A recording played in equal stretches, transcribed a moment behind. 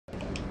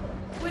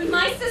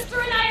My sister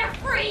and I are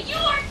free. You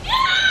are...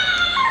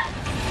 Ah!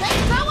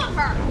 Let go of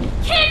her!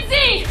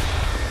 Kenzie!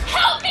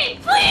 Help me,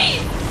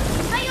 please!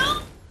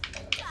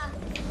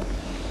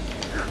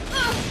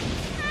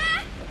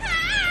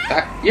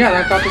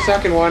 That got the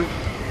second one.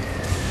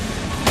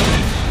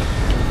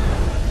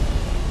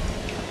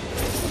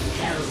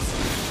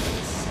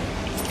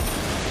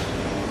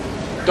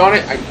 Darn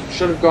it, I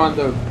should have gone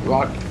the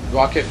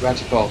rocket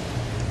reticle.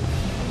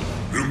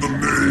 In the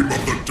name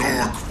of the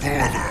Dark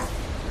Father.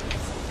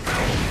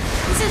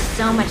 This is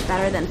so much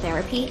better than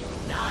therapy.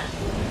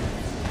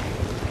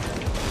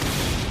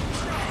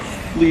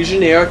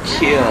 Legionnaire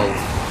kill.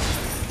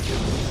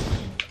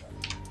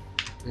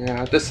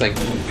 Yeah, this thing.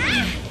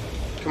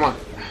 Come on.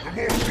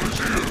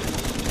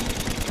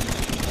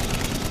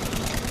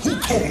 Who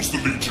calls the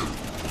Legion?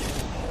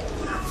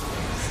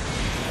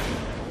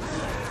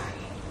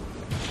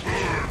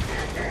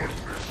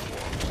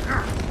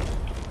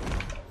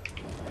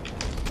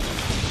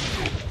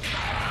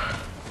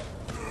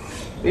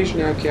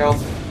 Legionnaire kill.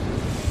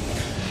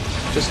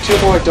 Just 2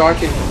 more Dark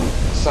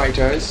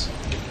Inciters.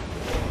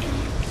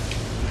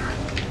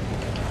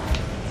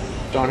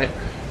 Darn it.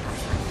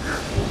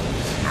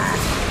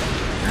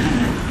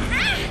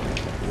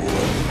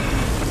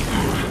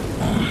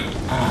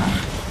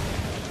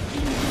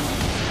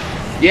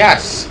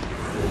 Yes!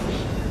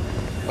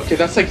 Okay,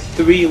 that's like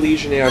 3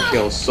 Legionnaire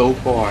kills so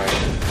far.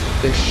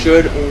 There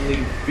should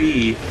only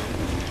be...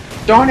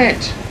 Darn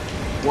it!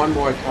 1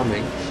 more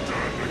coming.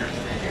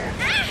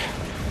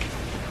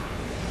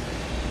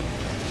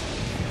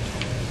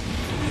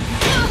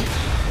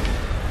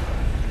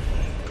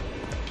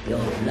 Your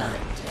blood.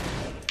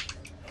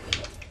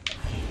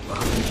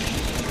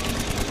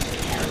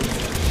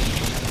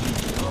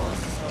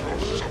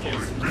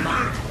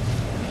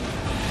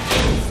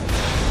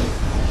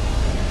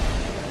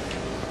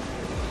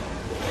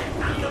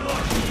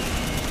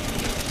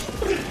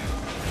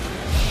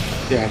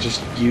 Yeah,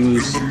 just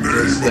use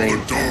this thing.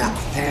 The Dark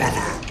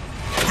Father.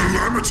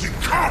 Calamity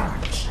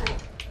comes.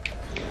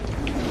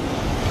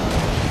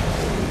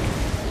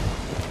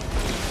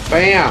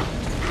 Bam!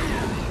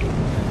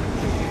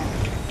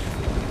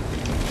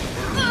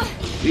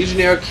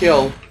 Legionnaire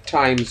kill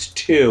times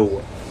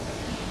 2.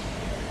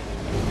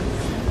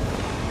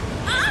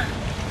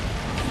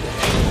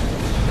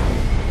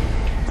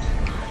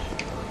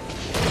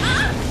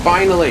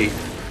 Finally!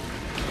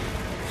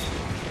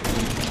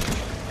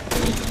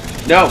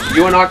 No,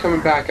 you are not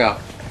coming back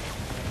up.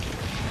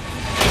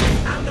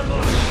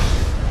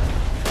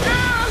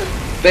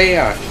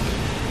 There!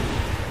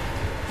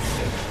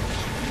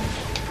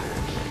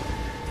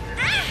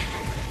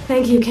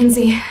 Thank you,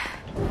 Kenzie.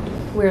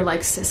 We're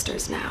like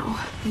sisters now.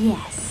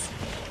 Yes.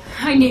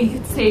 I knew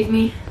you'd save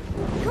me.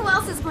 Who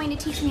else is going to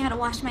teach me how to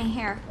wash my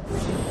hair?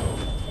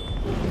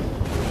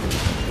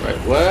 Right,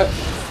 what?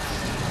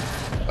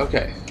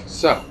 Okay,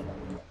 so.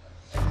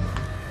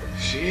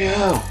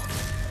 Phew.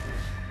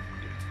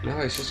 No,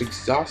 it's just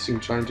exhausting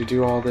trying to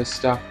do all this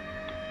stuff.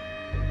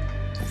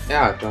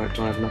 Yeah, don't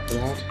have enough of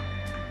that.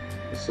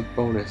 What's the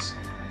bonus?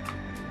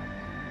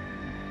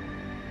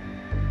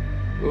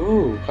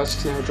 Ooh,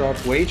 Husks now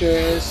drop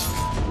wages.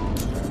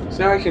 So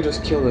now I can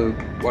just kill the,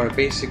 what are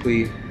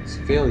basically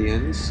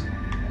civilians.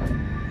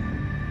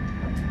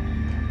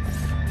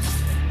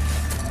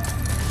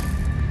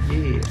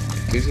 Yeah,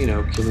 because you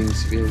know, killing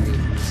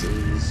civilians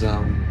is,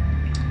 yeah,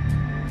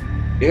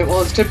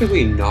 well, it's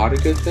typically not a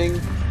good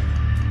thing.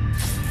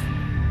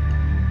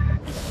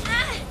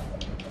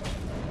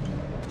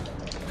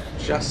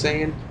 Just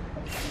saying.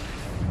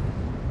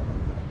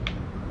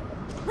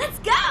 Let's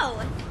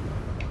go!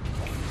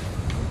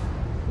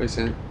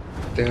 Listen,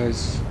 there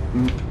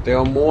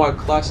are more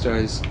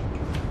clusters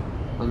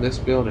on this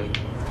building.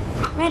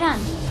 Right on.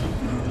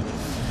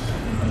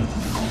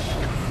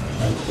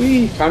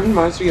 Kind of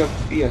reminds me of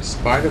the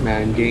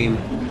Spider-Man game.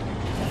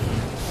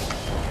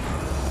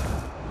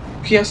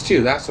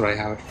 PS2, that's what I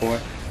have it for.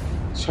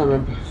 Just trying to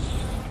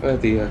remember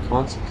the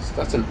consoles.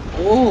 That's an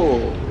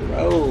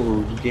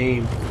old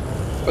game.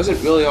 It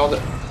wasn't really all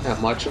that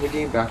much of a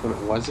game back when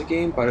it was a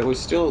game, but it was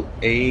still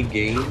a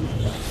game.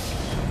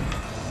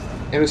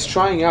 And it was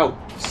trying out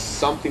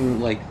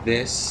something like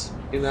this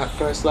in that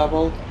first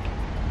level.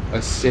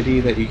 A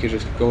city that you could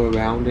just go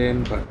around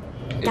in, but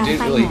it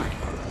didn't really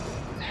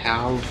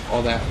have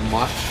all that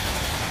much.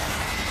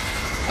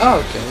 Oh,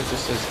 okay, it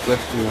just says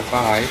Glyph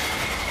nearby.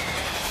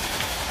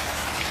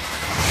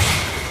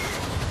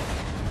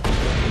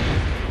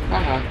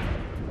 Haha.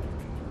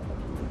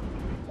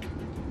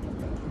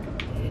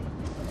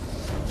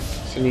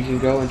 So you can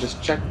go and just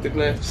check the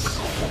glyphs,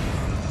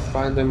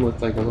 find them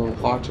with like a little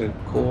hot and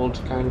cold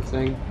kind of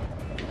thing.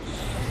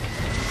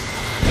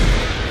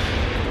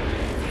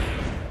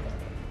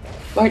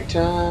 Fight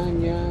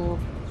time, yo!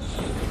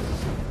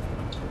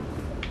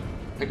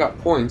 I got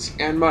points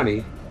and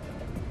money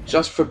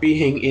just for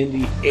being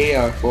in the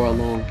air for a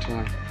long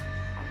time.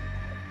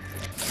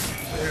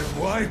 The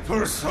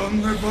Vipers on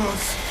the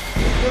bus.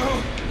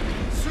 Go.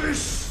 Swish,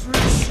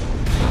 swish.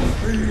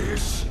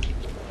 Swish.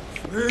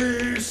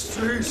 Swish,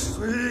 swish,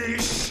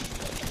 swish.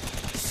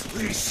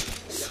 Swish,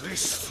 Swish,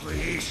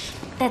 swish.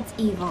 That's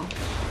evil.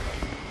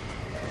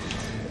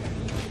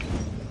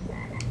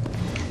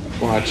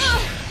 Watch.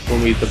 We'll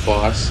meet the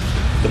boss.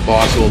 The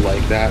boss will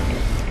like that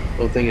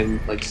little thing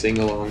and like sing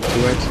along to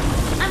it.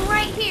 I'm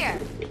right here.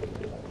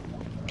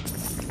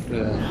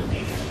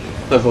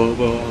 The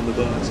hobo on the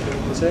boss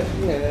goes, yeah.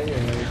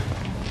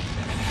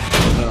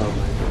 Oh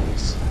my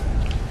goodness.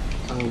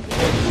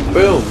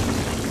 Boom!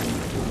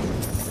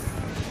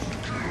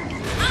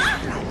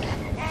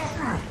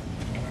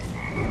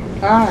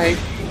 Hi!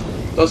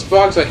 Those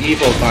frogs are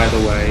evil, by the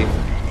way.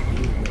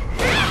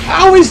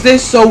 How is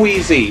this so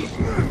easy?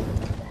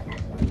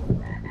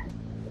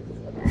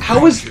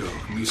 How is...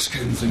 Thank you, Miss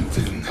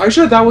Kensington. Are you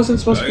sure that wasn't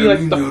supposed to be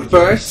like the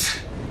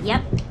first?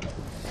 Yep.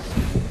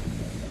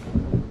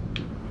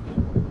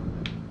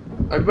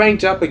 I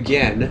ranked up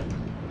again.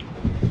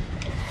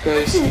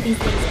 Because See what these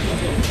things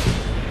can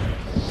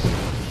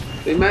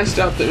do. they messed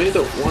up. They made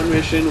the one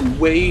mission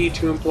way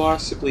too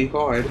impossibly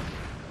hard.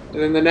 And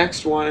then the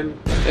next one,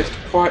 it's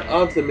part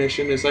of the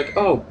mission, is like,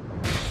 oh,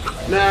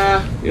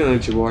 nah, you don't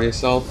need to worry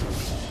yourself.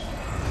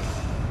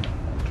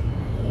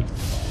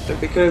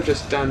 Like, they could have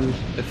just done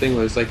a thing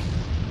where it's like,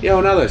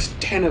 yo, now there's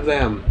 10 of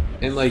them.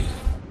 And like,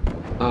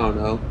 I don't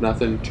know,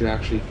 nothing to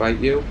actually fight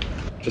you.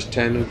 Just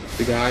 10 of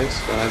the guys,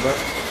 whatever.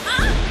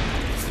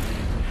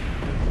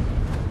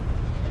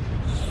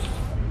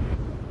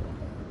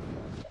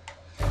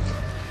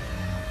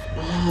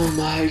 Oh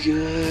my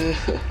goodness.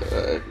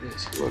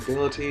 More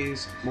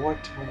abilities, more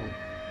time.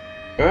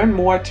 Earn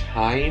more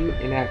time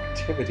in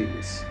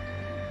activities.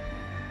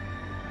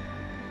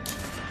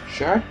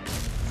 Sure.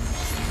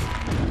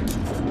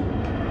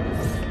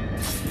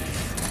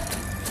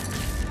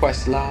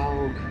 Quest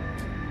log.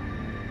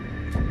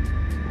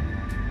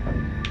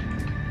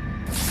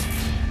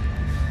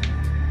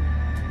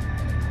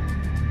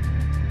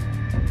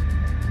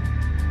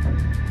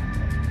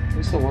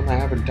 Where's the one I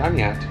haven't done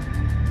yet?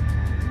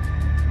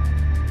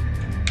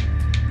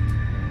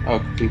 Oh,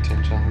 complete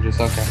 10 challenges,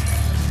 okay.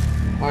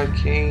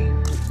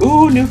 Arcane.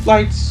 Ooh, new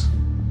flights!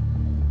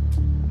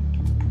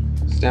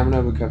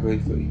 Stamina recovery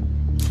 3.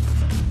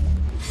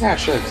 Yeah,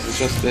 sure, 'cause it's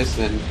just this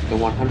and the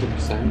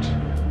 100%.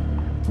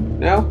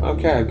 No?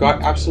 Okay, I've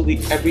got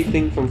absolutely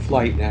everything from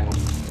flight now.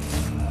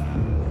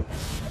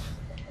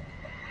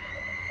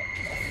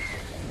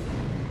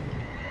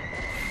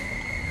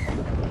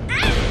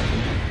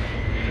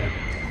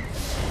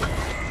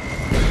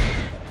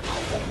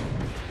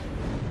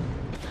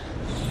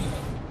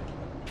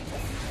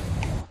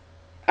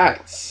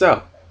 Alright,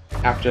 so,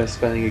 after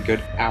spending a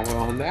good hour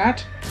on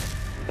that,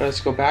 let's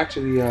go back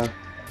to the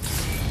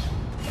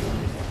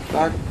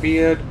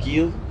Blackbeard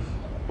Glyph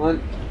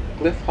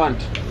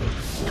Hunt.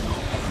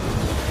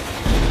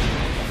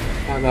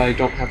 Now that I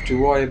don't have to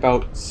worry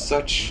about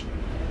such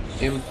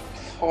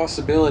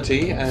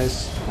impossibility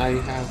as I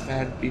have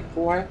had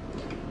before.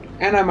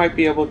 And I might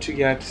be able to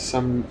get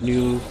some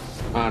new,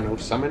 I don't know,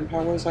 summon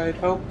powers, I'd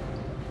hope.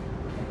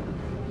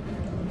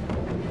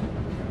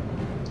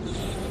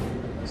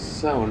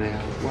 So now,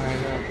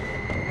 where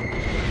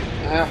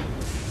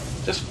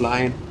just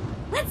flying.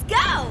 Let's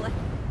go!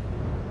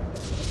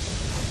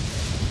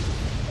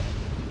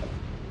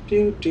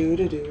 Do do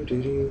do do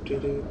do do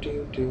do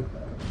do do.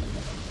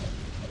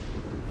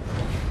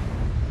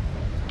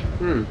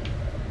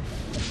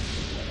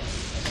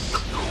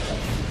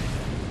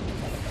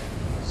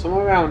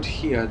 Somewhere around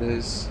here,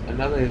 there's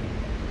another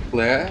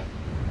cliff.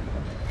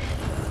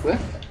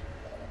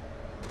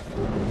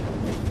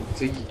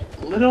 It's a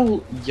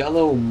little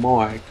yellow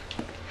mark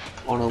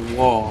on a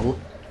wall.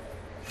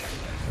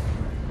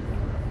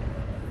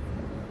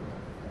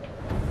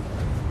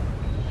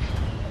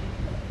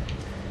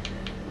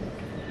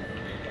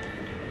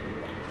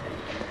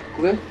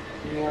 Glyph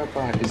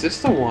nearby. Is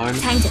this the one?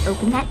 Time to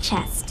open that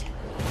chest.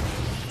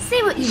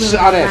 Say what you will Shut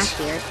about it.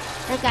 Blackbeard.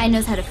 That guy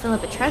knows how to fill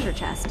up a treasure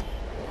chest.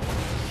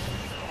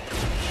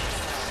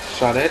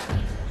 Shut it.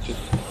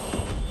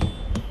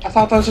 I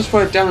thought that was just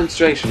for a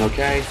demonstration,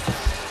 okay?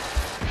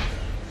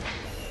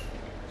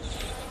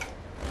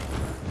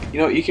 You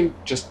know, you can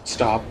just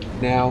stop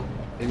now,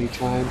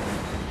 anytime.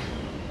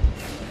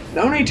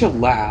 No need to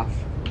laugh.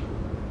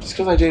 Just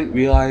because I didn't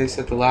realize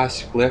that the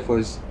last glyph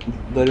was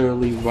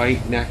literally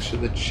right next to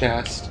the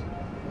chest.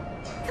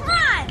 Come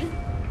on!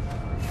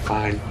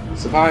 Fine.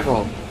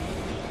 Survival.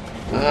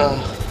 Ugh.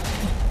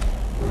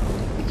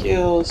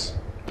 Kills.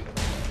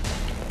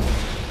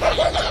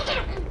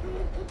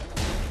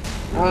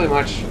 Not really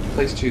much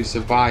place to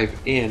survive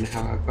in,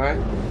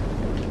 however.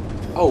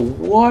 Oh,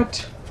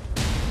 what?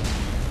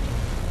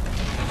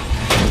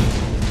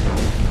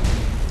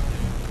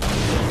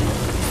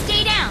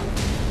 Stay down!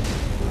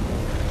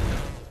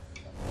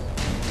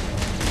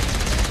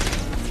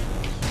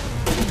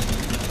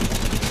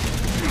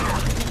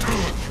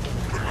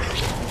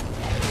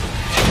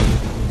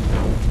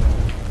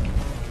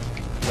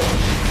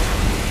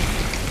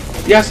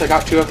 Yes, I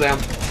got 2 of them.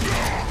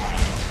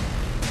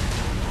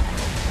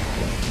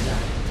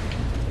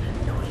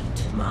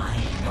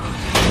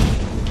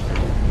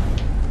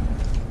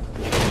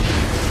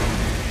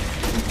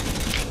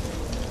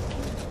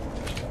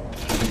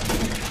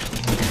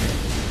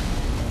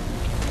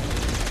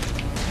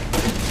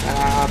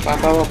 Boom,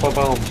 boom, boom,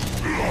 boom.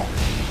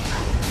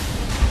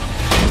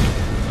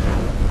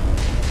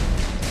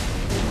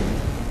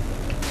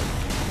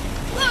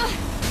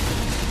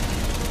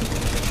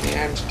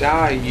 And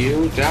die,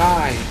 you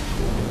die.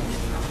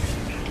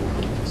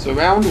 So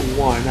round 1,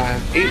 I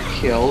have 8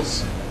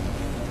 kills.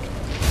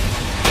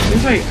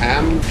 Seems like I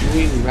am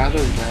doing rather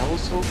well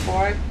so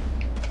far.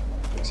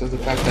 Except the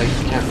fact that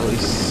you can't really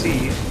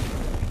see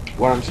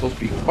what I'm supposed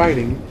to be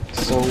fighting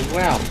so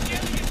well.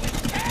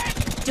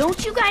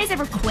 Don't you guys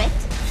ever quit?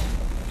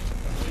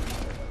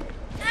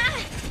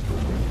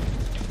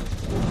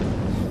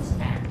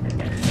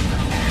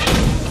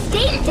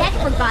 Stay dead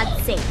for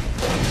God's sake.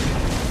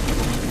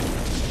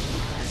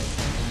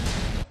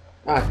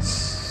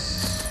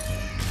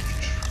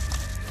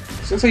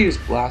 Since I use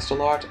Blast a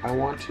lot, I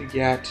want to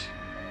get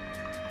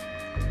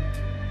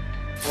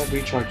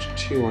Recharge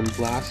 2 on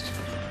Blast.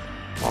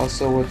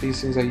 Also, with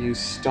these things I use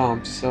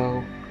Stomp,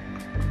 so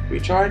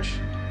Recharge,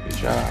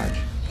 Recharge.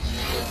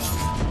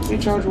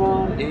 Recharge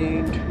 1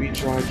 and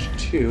Recharge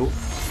 2.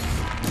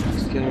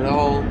 Just get it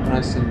all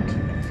nice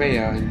and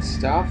fair and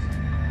stuff.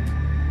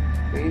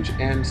 Range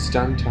and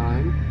stun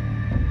time.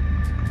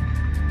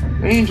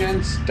 Range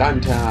and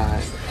stun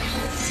time.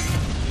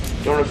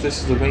 Don't know if this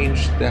is the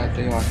range that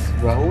they are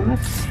thrown,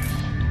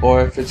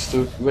 or if it's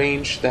the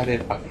range that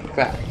it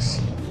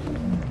affects.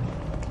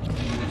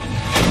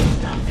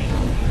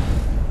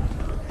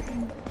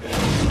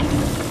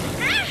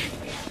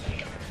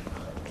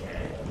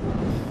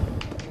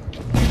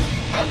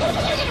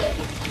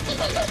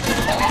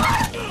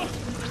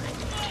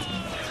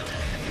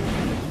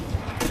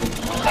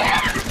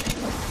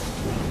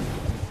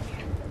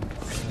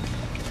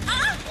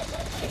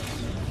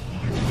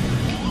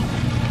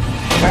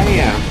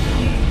 Bam!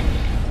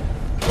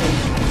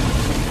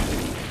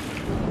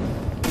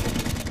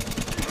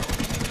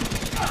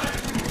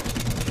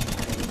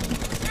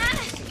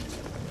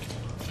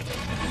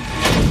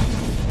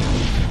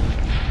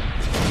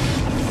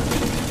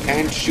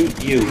 And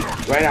shoot you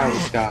right out of the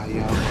sky,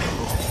 yo.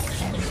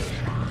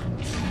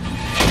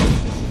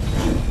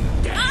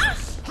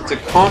 It's a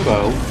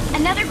combo,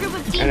 Another group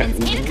of and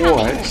demons it incoming.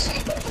 works.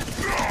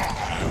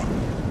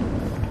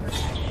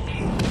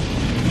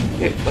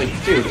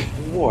 Like, dude, it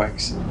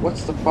works.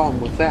 What's the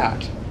problem with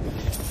that?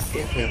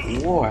 If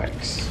it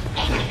works.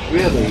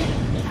 Really.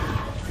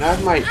 Now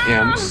my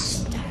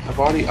imps, I've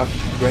already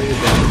upgraded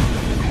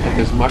them like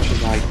as much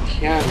as I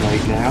can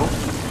right now.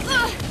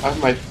 I have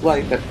my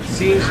flight that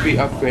seems to be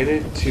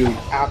upgraded to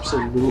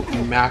absolute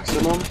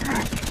maximum.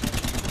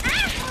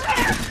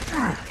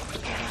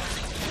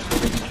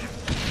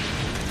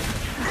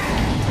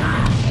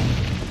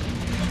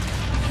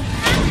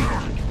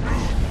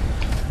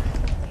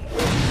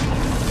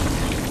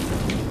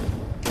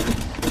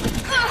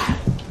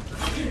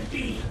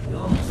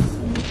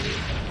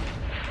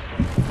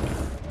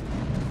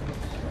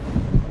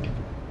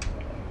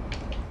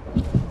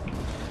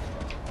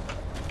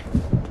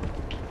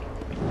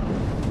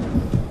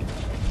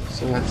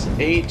 So that's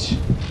 8.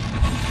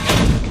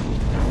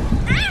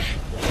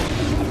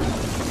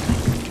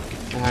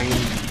 9.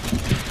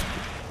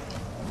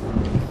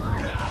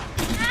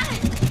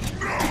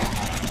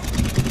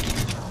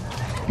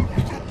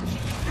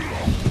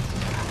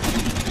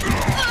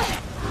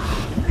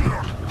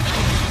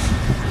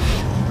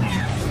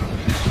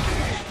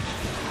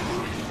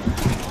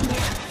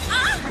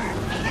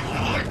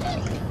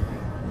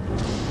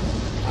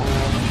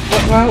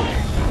 Well,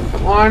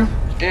 come on,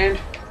 and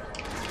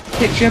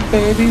hit your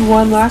baby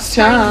one last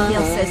time.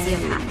 Starting to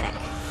feel sociopathic.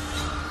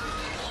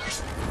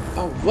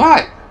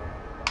 Alright.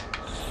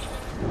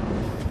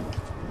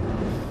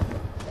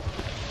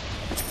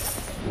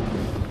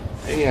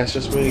 Yeah, it's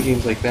just mini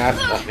games like that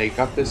that make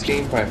up this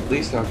game, but at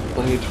least there are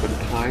plenty of different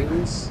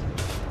kinds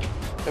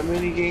of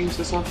mini games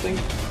or something.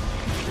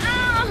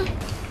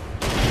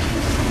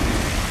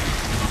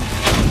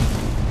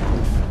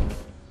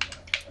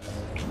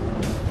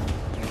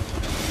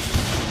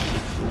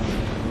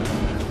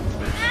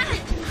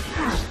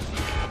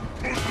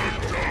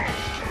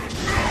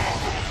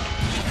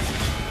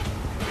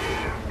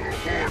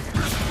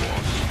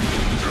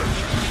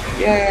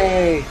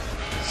 Yay!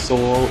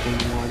 Soul in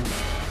one.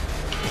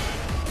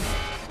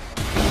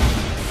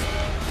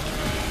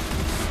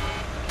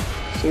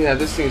 So yeah,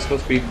 this thing is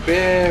supposed to be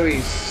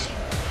very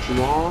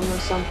strong or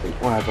something.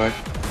 Whatever.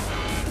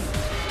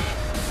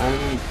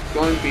 I'm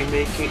going to be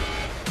making...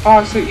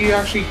 Oh, so you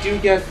actually do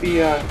get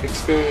the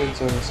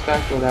experience or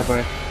respect or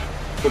whatever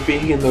for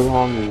being in the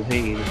wrong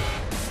lane.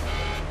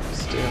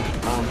 Still,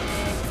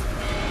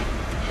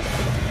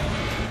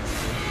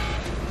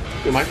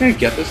 am I gonna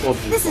get this while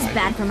just This is driving?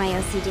 bad for my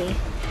OCD.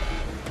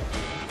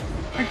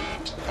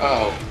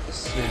 Oh,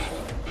 snap.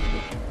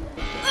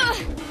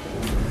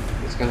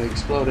 It's gonna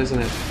explode,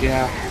 isn't it?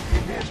 Yeah.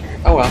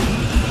 Oh well.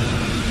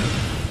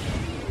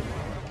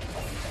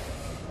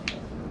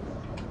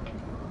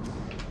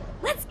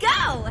 Let's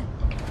go!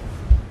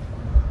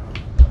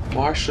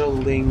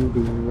 Marshalling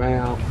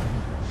ground.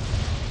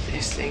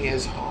 This thing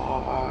is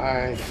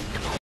hard.